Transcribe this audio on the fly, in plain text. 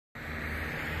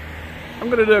I'm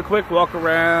going to do a quick walk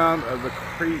around of the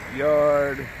Crete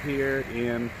yard here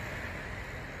in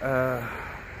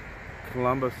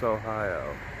Columbus,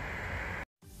 Ohio.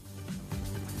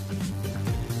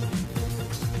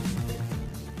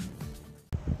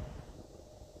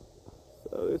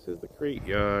 So this is the Crete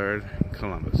yard in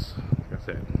Columbus, like I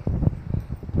said.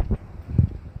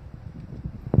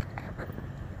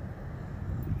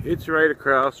 It's right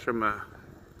across from a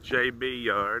JB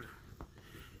yard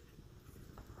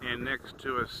and next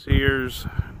to a Sears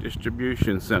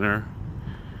distribution center.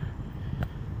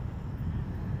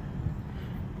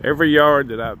 Every yard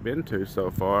that I've been to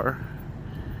so far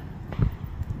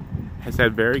has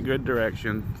had very good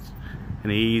directions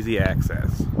and easy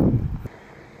access.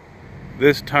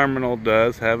 This terminal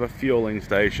does have a fueling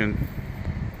station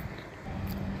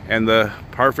and the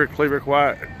perfectly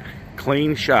required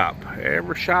clean shop.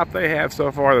 Every shop they have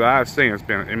so far that I've seen has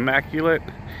been immaculate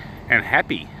and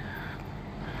happy.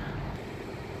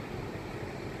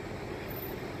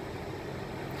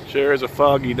 Sure is a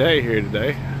foggy day here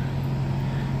today.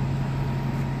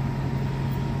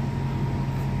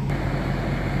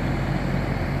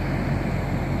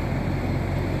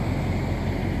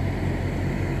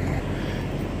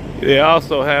 They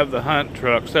also have the hunt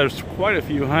trucks. There's quite a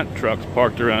few hunt trucks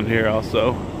parked around here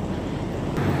also.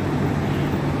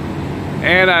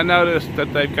 And I noticed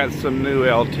that they've got some new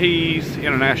LTs,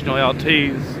 international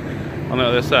LTs, on the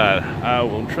other side. I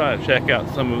will try to check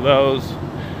out some of those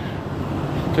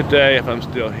today if I'm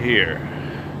still here.